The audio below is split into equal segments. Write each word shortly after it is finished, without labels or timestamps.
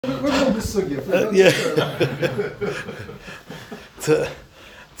Yeah.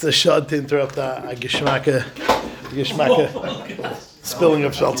 It's a shot to interrupt a geschmacke spilling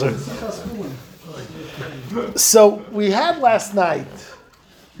of shelter. So we had last night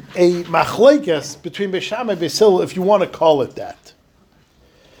a machlokes between Beis Shammai and Beis Hillel, if you want to call it that.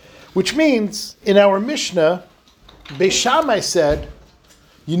 Which means, in our Mishnah, Beis Shammai said,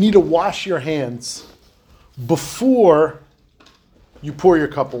 you need to wash your hands before you pour your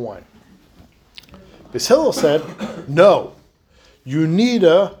cup of wine. Beis Hillel said, no, you need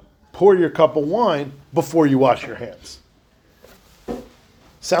to pour your cup of wine before you wash your hands.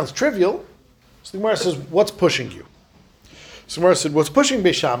 Sounds trivial. So the Gemara says, what's pushing you? So the Gemara said, what's pushing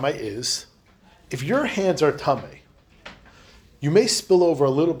Beis Shammai is, if your hands are tamei, you may spill over a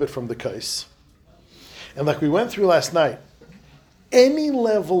little bit from the kais. And like we went through last night, any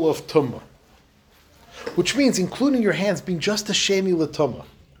level of tumah, which means including your hands being just a sheni l'tumah,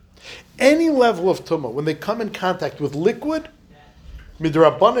 any level of tumah, when they come in contact with liquid,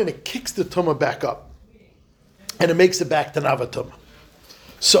 midrabanan, it kicks the tumah back up. And it makes it back to nava tumah.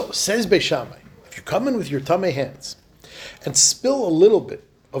 So, says Beis Shammai, if you come in with your tamei hands and spill a little bit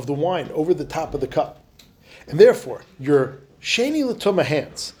of the wine over the top of the cup, and therefore your sheni l'tumah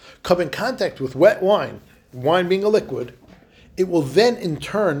hands come in contact with wet wine, wine being a liquid, it will then in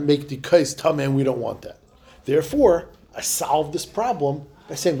turn make the kais tamei, and we don't want that. Therefore, I solved this problem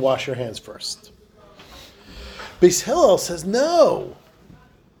by saying wash your hands first. Beis Hillel says no.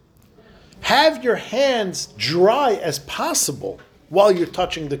 Have your hands dry as possible while you're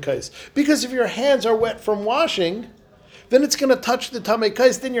touching the kais. Because if your hands are wet from washing, then it's going to touch the tamei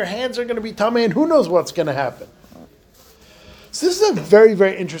kais, then your hands are going to be tamei, and who knows what's going to happen. So this is a very,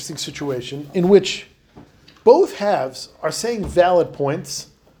 very interesting situation in which both halves are saying valid points,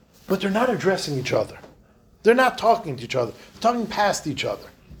 but they're not addressing each other. They're not talking to each other. They're talking past each other.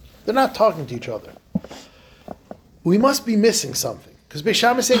 They're not talking to each other. We must be missing something. Because Beis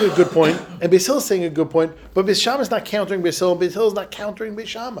Shammai is saying a good point, and Beis Hillel is saying a good point, but Beis Shammai is not countering Beis Hillel, and Beis Hillel is not countering Beis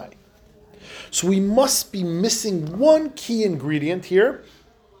Shammai. So we must be missing one key ingredient here,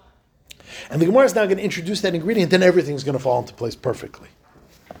 and the Gemara is now going to introduce that ingredient, then everything's going to fall into place perfectly.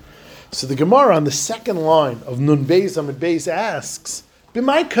 So the Gemara on the second line of Nun Beis Amid Beis asks,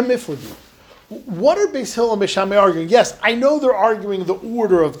 B'mai kamiflagi? What are Beis Hillel and Beis Shammai arguing? Yes, I know they're arguing the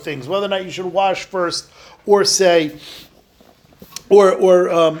order of things, whether or not you should wash first, or say,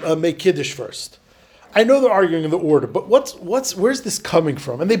 or make Kiddush first. I know they're arguing the order, but where's this coming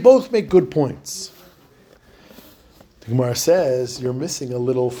from? And they both make good points. The Gemara says, you're missing a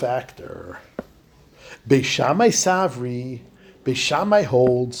little factor. Beis Shammai Savri, Beis Shammai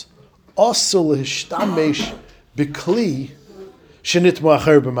holds, also l'hishtamesh b'kli shenitmu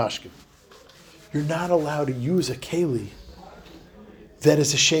acher b'mashkin. You're not allowed to use a keli that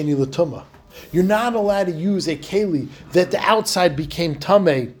is a sheni l'tumah. You're not allowed to use a keli that the outside became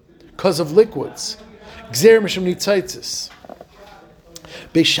tamei because of liquids. Gzer mishum nitzaitzis.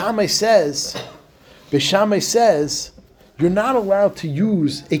 Beis Shammai says, you're not allowed to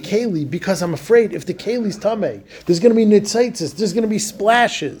use a keli because I'm afraid if the keli's tamei, there's going to be nitzaitzis, there's going to be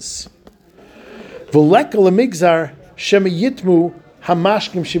splashes. V'leka lemigzar shemiyitmu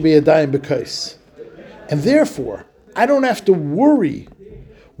hamashkim shebiyadayim b'kais. And therefore, I don't have to worry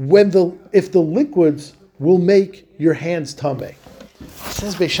if the liquids will make your hands tamei.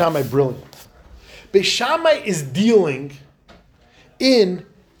 Says Beis Shammai brilliant. Beis Shammai is dealing in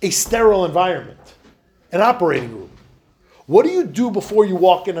a sterile environment, an operating room. What do you do before you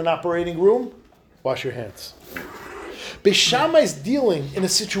walk in an operating room? Wash your hands. Beis Shammai is dealing in a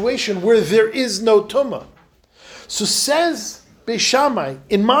situation where there is no tumah. So says Beis Shammai,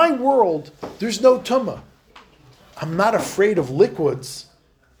 in my world, there's no tumah. I'm not afraid of liquids.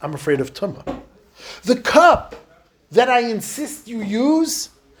 I'm afraid of tumah. The cup that I insist you use,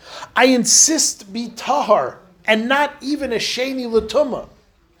 I insist be tahar and not even a sheni l'tumah.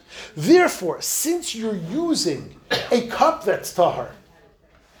 Therefore, since you're using a cup that's tahar,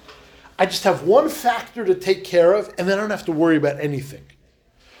 I just have one factor to take care of, and then I don't have to worry about anything.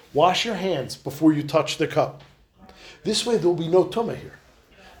 Wash your hands before you touch the cup. This way, there will be no tumah here.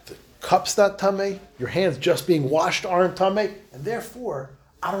 The cup's not tamei, your hands just being washed aren't tamei, and therefore,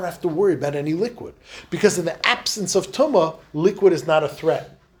 I don't have to worry about any liquid. Because in the absence of tumah, liquid is not a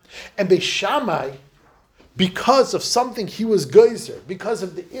threat. And Beis Shammai, because of something he was geyser, because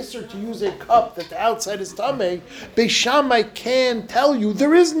of the isser to use a cup that the outside is tamei, Beis Shammai can tell you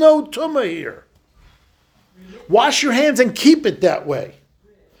there is no tumah here. Wash your hands and keep it that way.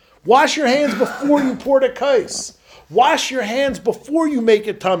 Wash your hands before you pour the kais. Wash your hands before you make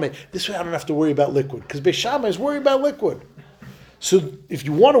it tamei. This way I don't have to worry about liquid, because Beis Shammai is worried about liquid. So if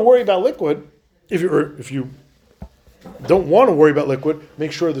you want to worry about liquid, if you don't want to worry about liquid,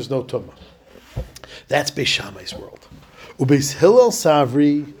 make sure there's no tumah. That's Beis Shammai's world. Ubeis Hillel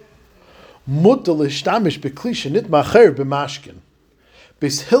Savri mutar l'shtamish b'kli shenitmacher b'mashkin.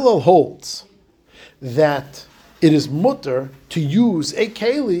 Beis Hillel holds that it is mutar to use a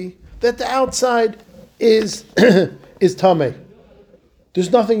keli that the outside is is tameh.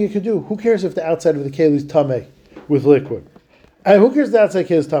 There's nothing you can do. Who cares if the outside of the keli is tameh with liquid? And who cares if the outside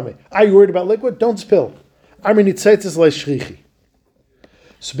keli is tameh? Are you worried about liquid? Don't spill. I mean, it's like shrichi.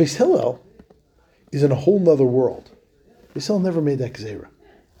 So Beis Hillel is in a whole nother world. Beis Hillel never made that gzeira.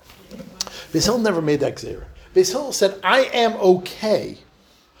 Beis Hillel never made that gzeira. Beis Hillel said, I am okay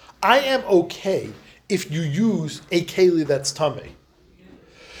if you use a keli that's tameh.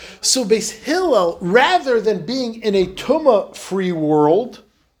 So Beis Hillel, rather than being in a tumah-free world,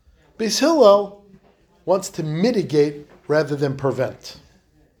 Beis Hillel wants to mitigate rather than prevent.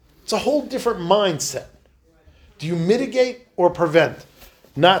 It's a whole different mindset. Do you mitigate or prevent?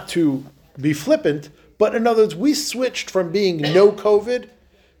 Not to be flippant, but in other words, we switched from being no COVID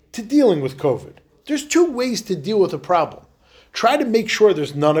to dealing with COVID. There's two ways to deal with a problem. Try to make sure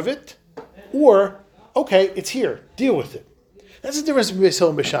there's none of it, or, okay, it's here, deal with it. That's the difference between Beis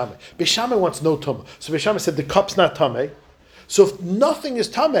Hillel and Beis Shammai. Beis Shammai wants no tumah. So Beis Shammai said the cup's not tameh. So if nothing is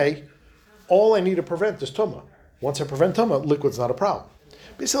tameh, all I need to prevent is tumah. Once I prevent tumah, liquid's not a problem.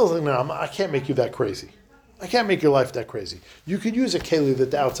 Beis Hillel's like, no, I can't make you that crazy. I can't make your life that crazy. You could use a keli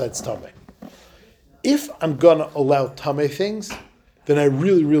that the outside's tameh. If I'm going to allow tameh things, then I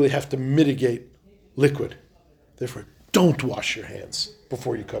really, really have to mitigate liquid. Therefore, don't wash your hands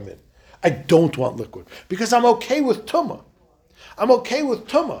before you come in. I don't want liquid because I'm okay with tumah.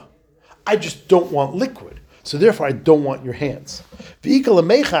 I just don't want liquid. So therefore, I don't want your hands. Therefore,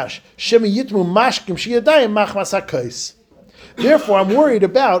 I'm worried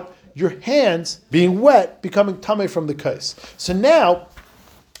about your hands being wet, becoming tameh from the kais. So now,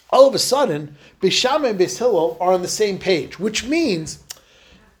 all of a sudden, Beis Shammai and Beis Hillel are on the same page, which means,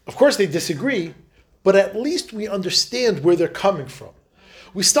 of course they disagree, but at least we understand where they're coming from.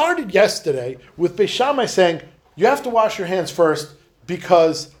 We started yesterday with Beis Shammai saying, you have to wash your hands first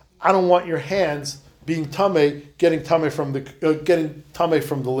because I don't want your hands being tameh, getting tameh from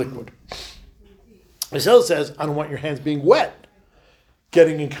the liquid. Beis Hillel says, I don't want your hands being wet,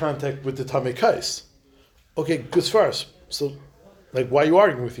 getting in contact with the tameh kais. Okay, good first. So, why are you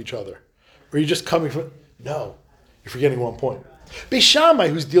arguing with each other? Or are you just coming from... No, you're forgetting one point. Beis Shammai,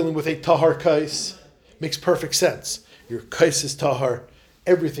 who's dealing with a tahar kais, makes perfect sense. Your kais is tahar,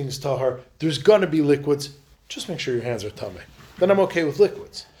 everything's tahar, there's going to be liquids, just make sure your hands are tameh. Then I'm okay with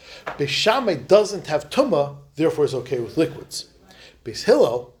liquids. Beis Shammai doesn't have tumah, therefore is okay with liquids. Beis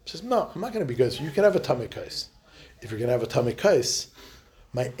Hillel says, no, I'm not going to be good. So you can have a tameh kais. If you're going to have a tameh kais,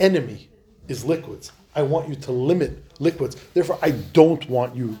 my enemy is liquids. I want you to limit liquids. Therefore, I don't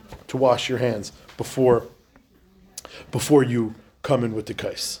want you to wash your hands before you come in with the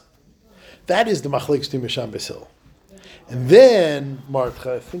kais. That is the machlekes between Beis Shammai and Beis Hillel. And then,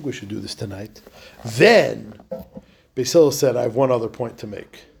 Martha, I think we should do this tonight. Then, Beis Hillel said, I have one other point to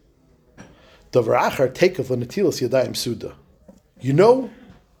make. Davar achar teikav l'netilas yadayim suda. You know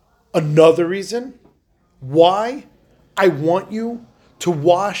another reason why I want you to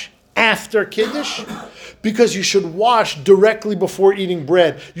wash after Kiddush? Because you should wash directly before eating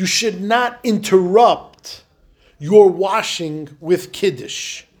bread. You should not interrupt your washing with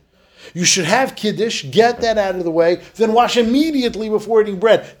Kiddush. You should have Kiddush, get that out of the way, then wash immediately before eating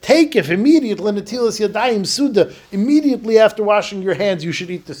bread. Take it immediately, netilas yadayim suda. Immediately after washing your hands, you should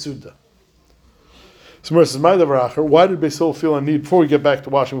eat the suda. So, Mar says, my davar acher, why did Beis Hillel feel a need, before we get back to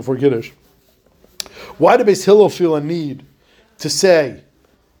washing before Kiddush, why did Beis Hillel feel a need to say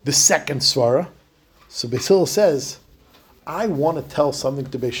the second svara? So Beis Hillel says, I want to tell something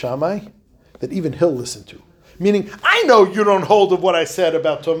to Beis Shammai that even he'll listen to. Meaning, I know you don't hold of what I said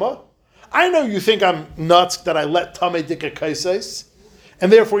about Tumah. I know you think I'm nuts that I let Tameh dika kaisais.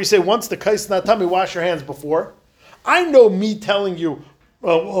 And therefore you say, once the kais is not Tameh, wash your hands before. I know me telling you,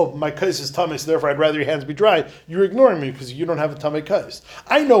 oh, my kais is Tameh, so therefore I'd rather your hands be dry. You're ignoring me because you don't have a Tameh kais.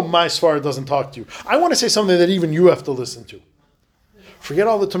 I know my svara doesn't talk to you. I want to say something that even you have to listen to. Forget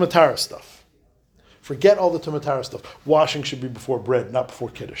all the Tumatara stuff. Washing should be before bread, not before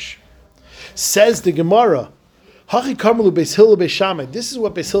Kiddush. Says the Gemara, Hachi Karmelu Beis Hillel Beis Shammai. This is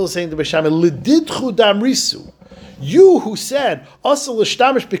what Beis Hillel is saying to Beis Shammai. Lididchu damrisu. You who said, Asal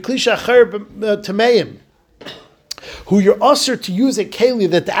l'shtamish b'klisha acher tameim, who you're usher to use a keli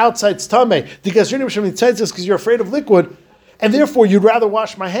that the outside's tamei, because you're afraid of liquid, and therefore you'd rather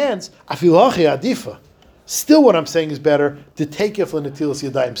wash my hands. Afil hachi adifa. Still, what I'm saying is better to take it for Netilas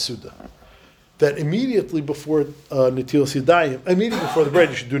Yadayim Suda. That immediately before Netilas Yadayim, immediately before the bread,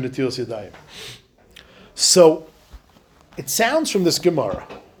 you should do Netilas Yadayim. So, it sounds from this Gemara,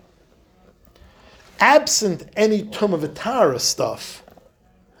 absent any Tum of Atara stuff,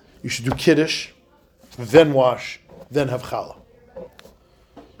 you should do Kiddush, then wash, then have Challah.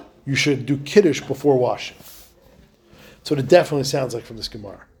 You should do Kiddush before washing. So it definitely sounds like from this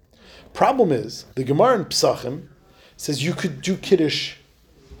Gemara. Problem is, the Gemara in Pesachim says you could do Kiddush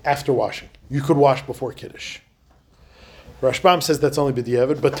after washing. You could wash before Kiddush. Rashbam says that's only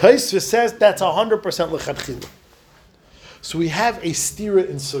b'diavad, but Taisvis says that's 100% l'chadchila. So we have a stira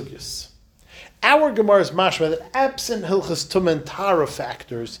in Sugyas. Our Gemara is mashma that absent Hilchas Tum and Tara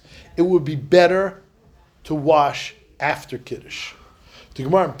factors, it would be better to wash after Kiddush. The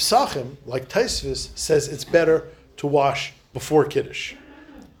Gemara in Pesachim, like Taisvis, says it's better to wash before Kiddush.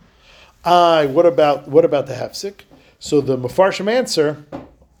 What about the Hefsek? So the Mefarshim answer,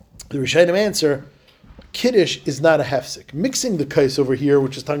 the Rishonim answer, Kiddush is not a Hefsek. Mixing the kais over here,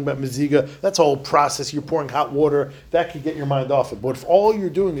 which is talking about Meziga, that's a whole process. You're pouring hot water. That could get your mind off it. But if all you're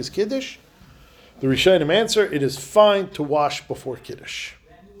doing is Kiddush, the Rishonim answer, it is fine to wash before Kiddush.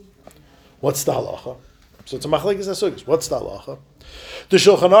 What's the halacha? So it's a machlekes hasugis. What's the halacha? The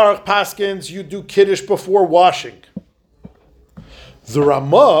Shulchan Aruch paskins, you do Kiddush before washing. The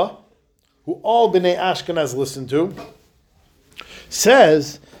Ramah, who all Bnei Ashkenaz listen to,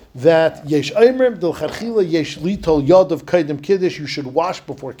 says that yesh oimrim del charchila yesh litol yod of kaidem Kiddush, you should wash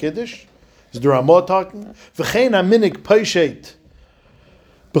before Kiddush. Is the Ramah talking? V'chein aminik paishet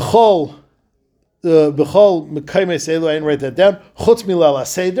b'chol mekaymes elu, I didn't write that down, chutz milal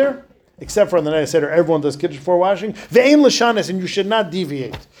aseder, except for on the night of Seder, everyone does Kiddush before washing. Ve'ein l'shanes, and you should not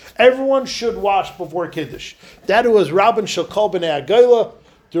deviate. Everyone should wash before Kiddush. That was Rabban shel kol b'nei Agayla,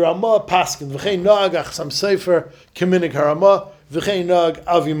 the Ramah paskin, v'chein nag achsam sefer, keminig haramah, v'chein nag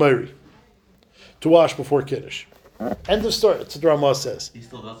avi meiri, to wash before Kiddush. End of story. That's what the Ramah says. He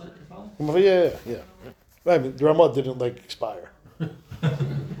still does it, your father? Yeah. I mean, the Ramah didn't expire.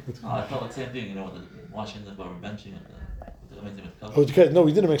 I felt like the same thing, with the washing the rubber benching and No,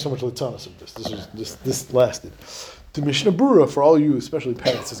 we didn't make so much litzanos of this. This lasted. The Mishnah Berurah, for all you, especially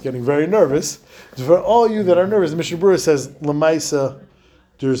parents, is getting very nervous. For all you that are nervous, the Mishnah Berurah says, Lamaisa,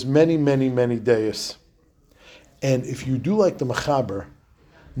 there's many, many, many days. And if you do like the Machaber,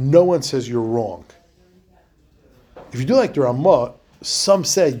 no one says you're wrong. If you do like the Ramah, some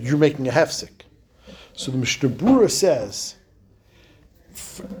say you're making a hefsek. So the Mishnah Berurah says,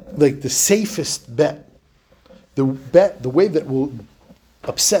 the safest bet, the way that will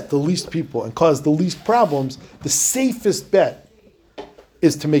upset the least people and cause the least problems, the safest bet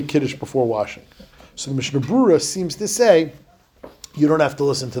is to make Kiddush before washing. So the Mishnah Berurah seems to say you don't have to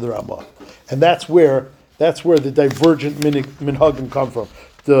listen to the Ramah, and that's where the divergent minhagim come from.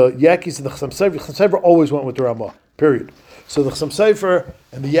 The Yakis and the Chassam Sofer always went with the Ramah. Period. So the Chassam Sofer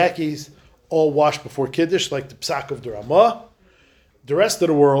and the Yakis all wash before Kiddush, like the Psak of the Ramah. The rest of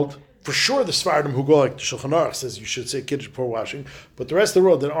the world, for sure, the Sfardim who go like the Shulchan Aruch says you should say Kiddush before washing, but the rest of the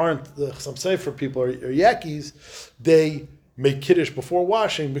world that aren't the Chassam Sofer people or Yakis, they make Kiddush before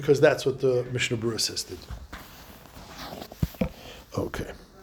washing because that's what the Mishnah Berurah says to do. Okay.